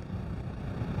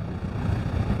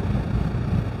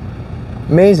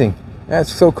 Amazing.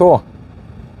 That's so cool.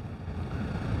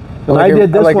 And I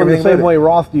did this one the same way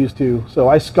Roth used to. So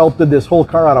I sculpted this whole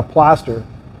car out of plaster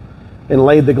and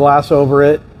laid the glass over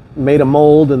it, made a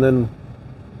mold, and then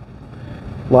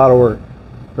a lot of work.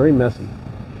 Very messy.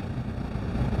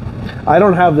 I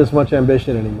don't have this much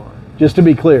ambition anymore. Just to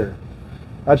be clear,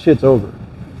 that shit's over.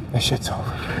 That shit's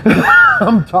over.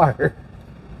 I'm tired.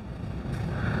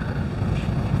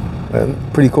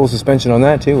 Pretty cool suspension on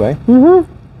that too, eh?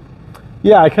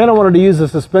 Yeah, I kind of wanted to use the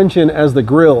suspension as the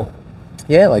grill.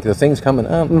 Yeah, like the thing's coming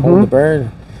up, holding the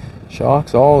bird,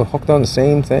 shocks all hooked on the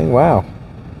same thing. Wow.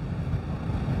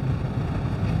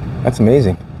 That's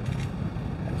amazing.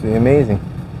 Absolutely amazing.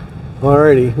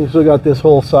 Alrighty, we still got this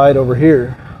whole side over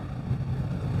here.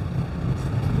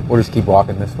 We'll just keep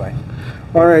walking this way.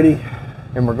 Alrighty.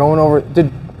 And we're going over,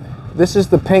 this is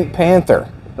the Pink Panther.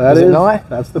 That is it not?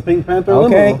 That's the Pink Panther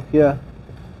limo. Yeah.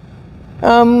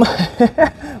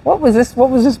 What was this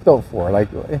built for? Like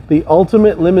the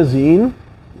ultimate limousine.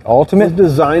 Ultimate? Was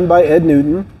designed by Ed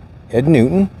Newton. Ed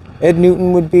Newton? Ed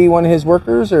Newton would be one of his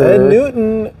workers, or? Ed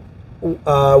Newton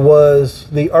was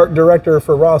the art director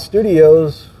for Roth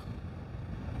Studios.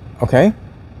 Okay.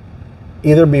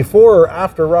 Either before or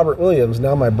after Robert Williams.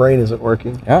 Now my brain isn't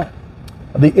working. Yeah.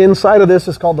 The inside of this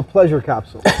is called the Pleasure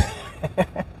Capsule.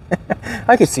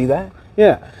 I could see that.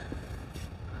 Yeah.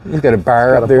 He's got a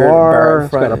bar up there. Bar,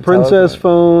 it's got a princess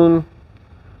phone.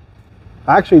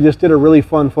 I actually just did a really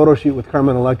fun photo shoot with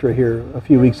Carmen Electra here a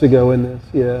few weeks ago in this.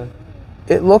 Yeah.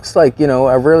 It looks like, you know,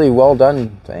 a really well done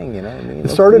thing, you know what I mean? It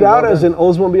started out as an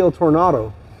Oldsmobile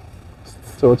Tornado.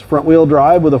 So it's front wheel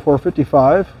drive with a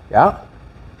 455. Yeah.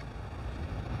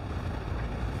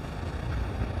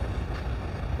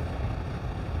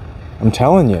 I'm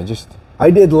telling you, just... I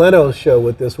did Leno's show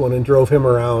with this one and drove him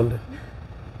around.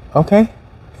 Okay.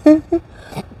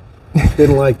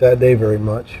 Didn't like that day very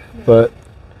much. But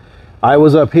I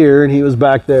was up here and he was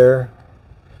back there.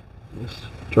 Just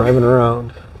driving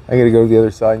around. I gotta go to the other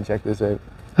side and check this out.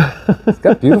 It's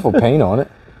got beautiful paint on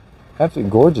it. Absolutely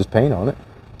gorgeous paint on it.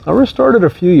 I restored it a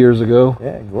few years ago.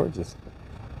 Yeah, gorgeous.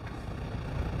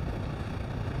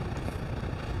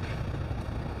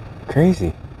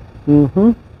 Crazy.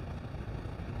 Mm-hmm.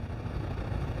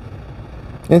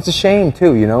 And it's a shame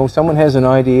too, you know, someone has an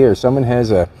idea or someone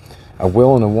has a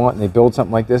will and a want and they build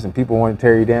something like this and people want to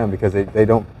tear you down because they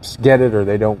don't get it or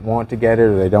they don't want to get it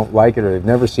or they don't like it or they've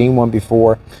never seen one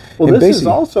before. Well, and this is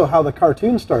also how the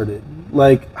cartoon started.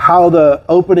 Like how the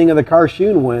opening of the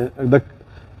cartoon went,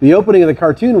 the opening of the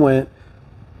cartoon went,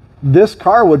 this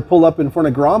car would pull up in front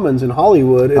of Grauman's in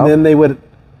Hollywood and then they would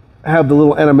have the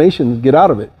little animations get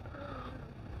out of it.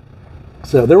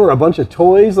 So there were a bunch of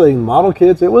toys, like model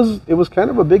kits. It was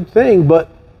kind of a big thing, but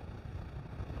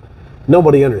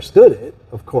nobody understood it,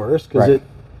 of course, because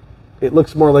it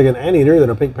looks more like an anteater than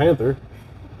a Pink Panther.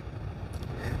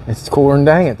 It's cooler than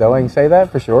dang it, though. I can say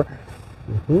that for sure.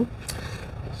 Mm-hmm.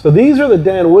 So these are the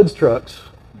Dan Woods trucks.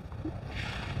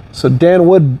 So Dan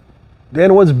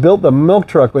Woods built the milk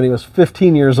truck when he was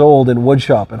 15 years old in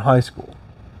woodshop in high school.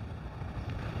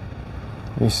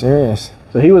 Are you serious?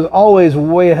 So he was always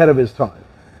way ahead of his time.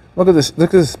 Look at this!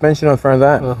 Look at the suspension on front of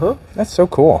that. Uh-huh. That's so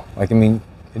cool. Like, I mean,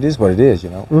 it is what it is, you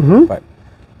know. Mm-hmm. But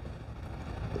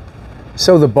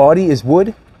so the body is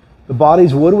wood. The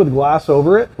body's wood with glass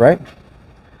over it. Right.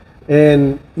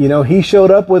 And, you know, he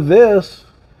showed up with this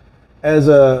as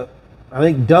I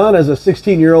think done as a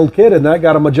 16-year-old kid, and that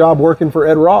got him a job working for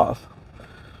Ed Roth.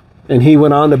 And he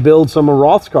went on to build some of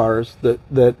Roth's cars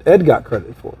that Ed got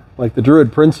credit for, like the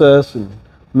Druid Princess and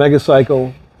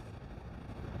Megacycle.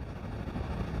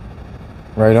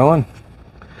 Right on.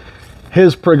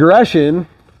 His progression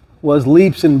was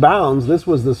leaps and bounds. This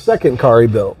was the second car he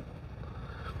built.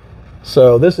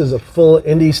 So this is a full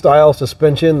Indy style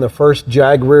suspension, the first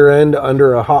Jag rear end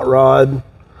under a hot rod.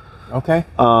 Okay.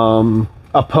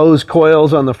 Opposed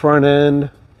coils on the front end.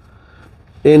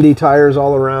 Indy tires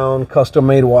all around, custom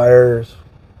made wires.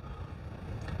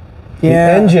 Yeah.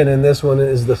 The engine in this one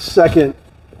is the second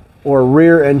or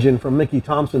rear engine from Mickey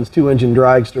Thompson's 2-engine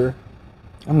dragster.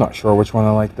 I'm not sure which one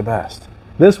I like the best.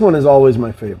 This one is always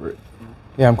my favorite.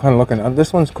 Yeah, I'm kind of looking.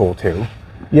 This one's cool too.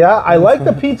 Yeah, I like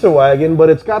the pizza wagon, but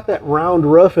it's got that round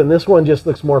roof, and this one just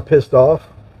looks more pissed off.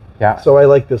 Yeah. So I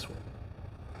like this one.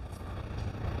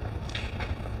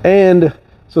 And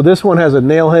so this one has a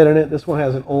nailhead in it. This one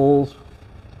has an Olds.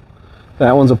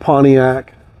 That one's a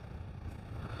Pontiac.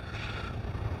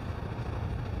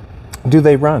 Do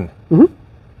they run? Mm-hmm.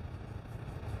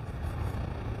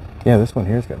 Yeah, this one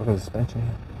here's got, look at the suspension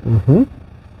here. Mm-hmm.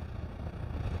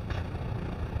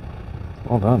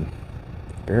 Well done.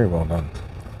 Very well done.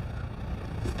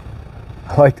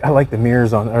 I like the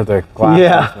mirrors on, or the glasses.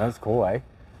 Yeah. That's cool, eh?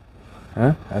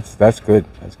 Huh? That's good.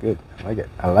 That's good. I like it.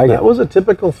 I like it. That was a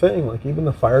typical thing. Like even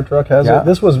the fire truck has Yeah.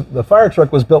 it. The fire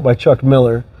truck was built by Chuck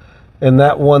Miller, and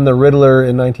that won the Riddler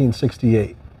in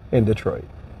 1968 in Detroit.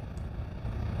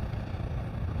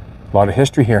 A lot of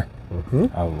history here. Mm-hmm.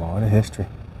 A lot of history.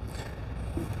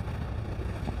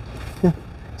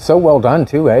 So well done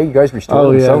too, eh? You guys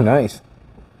restored them so nice.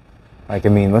 Like, I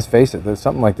mean, let's face it,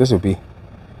 something like this would be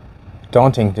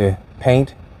daunting to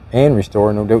paint and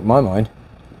restore, no doubt in my mind.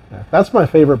 Yeah. That's my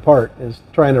favorite part, is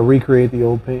trying to recreate the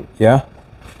old paint. Yeah.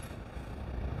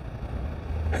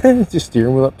 Just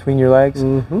steering wheel up between your legs.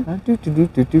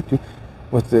 Mm-hmm.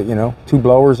 With the, you know, 2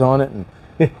 blowers on it, and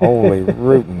holy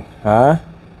rootin', huh? A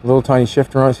little tiny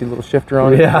shifter on it, see a little shifter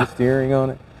on it, Yeah. steering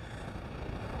on it.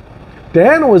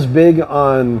 Dan was big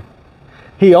on,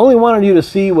 he only wanted you to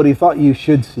see what he thought you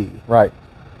should see. Right.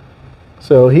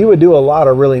 So he would do a lot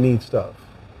of really neat stuff.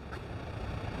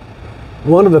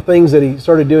 One of the things that he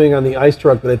started doing on the ice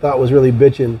truck that I thought was really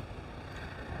bitchin'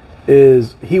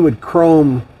 is he would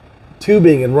chrome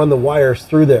tubing and run the wires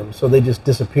through them so they just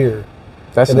disappear.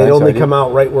 That's and a they'd nice only idea. come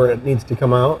out right where it needs to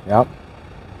come out. Yep.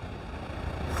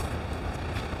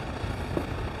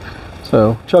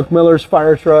 So Chuck Miller's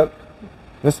fire truck.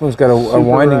 This one's got a Super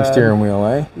winding rad. steering wheel,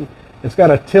 eh? It's got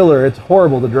a tiller. It's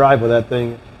horrible to drive with that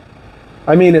thing.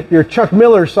 I mean, if you're Chuck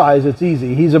Miller size, it's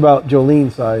easy. He's about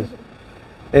Jolene size.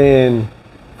 And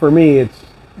for me, it's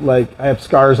like I have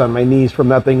scars on my knees from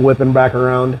that thing whipping back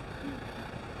around.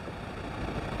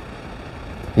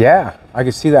 Yeah, I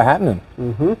could see that happening.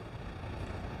 Mm-hmm.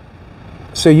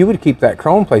 So you would keep that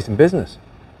chrome place in business?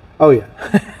 Oh, yeah.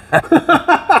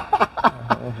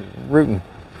 Rootin'.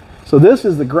 So this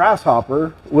is the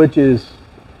Grasshopper, which is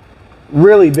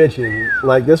really bitchin'.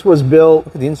 Like, this was built,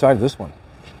 Look at the inside of this one.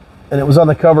 and it was on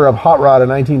the cover of Hot Rod in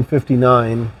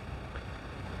 1959.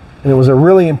 And it was a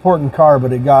really important car,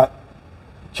 but it got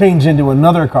changed into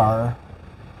another car.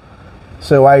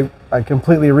 So I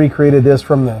completely recreated this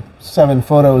from the 7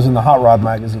 photos in the Hot Rod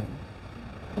magazine.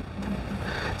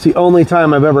 It's the only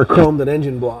time I've ever chromed an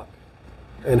engine block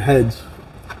and heads.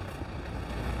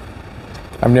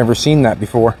 I've never seen that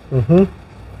before. Mm-hmm.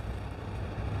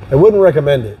 I wouldn't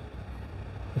recommend it.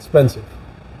 Expensive.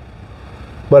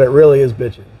 But it really is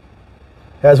bitchin'.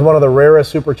 Has one of the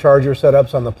rarest supercharger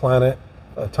setups on the planet,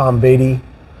 Tom Beatty.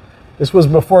 This was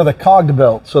before the cogged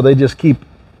belt, so they just keep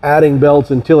adding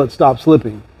belts until it stops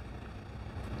slipping.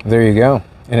 There you go.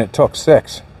 And it took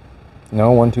 6.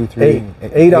 No, 1, 2, 3.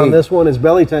 8 on this one. His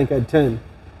belly tank had 10.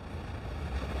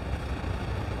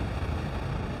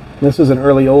 This is an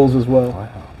early Olds as well. Wow.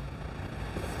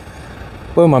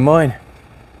 Blew my mind.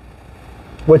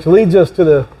 Which leads us to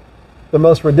the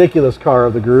most ridiculous car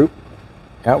of the group.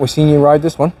 Yeah, we seen you ride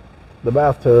this one. The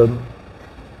bathtub.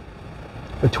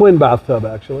 A twin bathtub,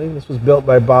 actually. This was built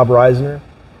by Bob Reisner.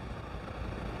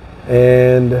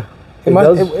 And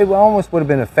It almost would have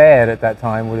been a fad at that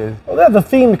time, would it? well, the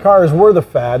themed cars were the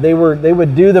fad. They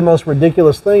would do the most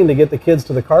ridiculous thing to get the kids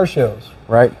to the car shows.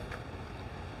 Right.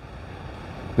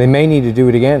 They may need to do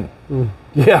it again.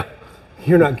 Yeah,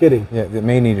 you're not kidding. Yeah, they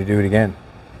may need to do it again.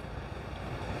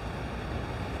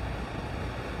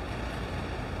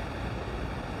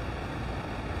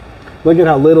 Look at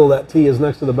how little that T is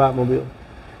next to the Batmobile.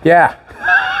 Yeah.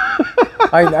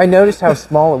 I noticed how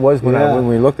small it was when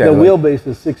we looked at it. The wheelbase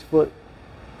is 6 foot.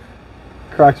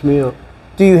 Cracks me up.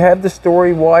 Do you have the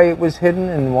story why it was hidden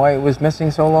and why it was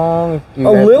missing so long? A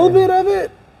little bit of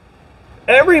it.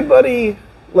 Everybody,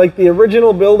 like the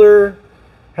original builder,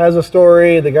 has a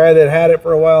story. The guy that had it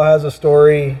for a while has a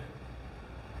story.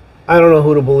 I don't know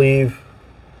who to believe.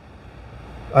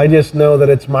 I just know that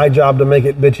it's my job to make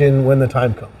it bitchin' when the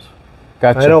time comes.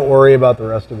 Gotcha. I don't worry about the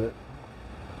rest of it.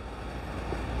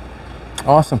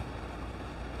 Awesome.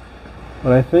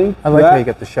 But I think I like how you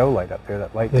got the show light up there.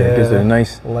 That light there gives it a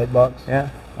nice light box. Yeah,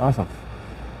 awesome.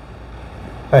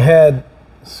 I had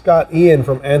Scott Ian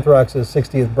from Anthrax's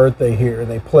 60th birthday here.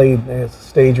 They played. There's a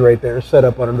stage right there set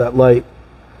up under that light.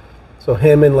 So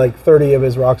him and like 30 of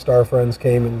his rock star friends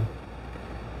came and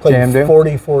played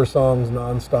 44 songs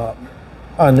nonstop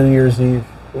on New Year's Eve.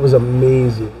 It was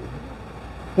amazing.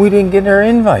 We didn't get our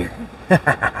invite.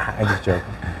 I'm just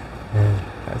joking.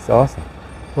 That's awesome.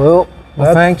 Well,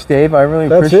 thanks, Dave. I really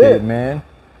appreciate it, man.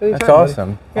 Anytime, that's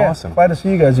awesome. Yeah, awesome. Glad to see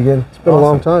you guys again. It's been a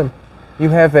long time. You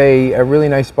have a really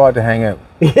nice spot to hang out.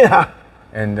 Yeah.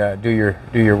 And do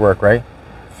your work, right?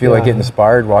 Feel like getting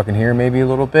inspired, walking here maybe a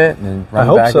little bit, and then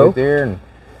run back out there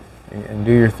and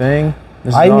do your thing.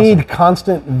 I need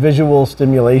constant visual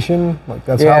stimulation. Like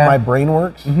that's how my brain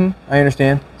works. I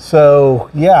understand. So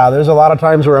yeah, there's a lot of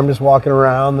times where I'm just walking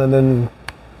around and then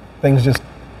things just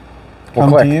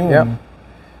come to you and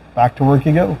back to work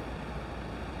you go.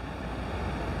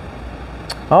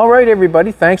 All right,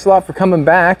 everybody. Thanks a lot for coming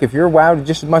back. If you're wowed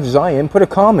just as much as I am, put a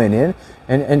comment in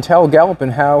and tell Galpin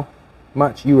how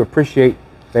much you appreciate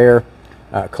their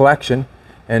collection.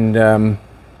 And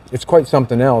it's quite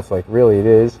something else. Like really, it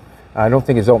is. I don't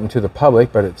think it's open to the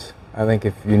public, but it's. I think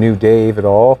if you knew Dave at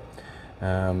all,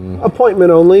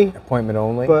 appointment only. Appointment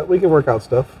only. But we can work out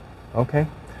stuff. Okay.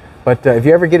 But if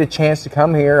you ever get a chance to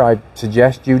come here, I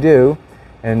suggest you do.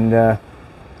 And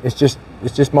it's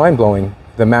just mind blowing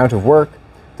the amount of work,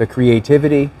 the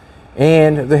creativity,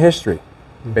 and the history,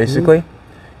 basically.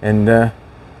 And a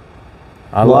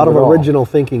lot of original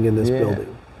thinking in this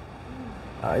building.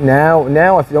 Now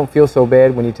I don't feel so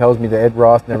bad when he tells me that Ed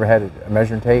Ross never had a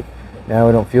measuring tape. Now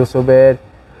I don't feel so bad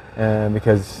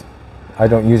because I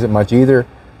don't use it much either.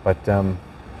 But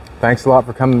thanks a lot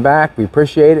for coming back. We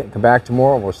appreciate it. Come back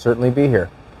tomorrow. We'll certainly be here.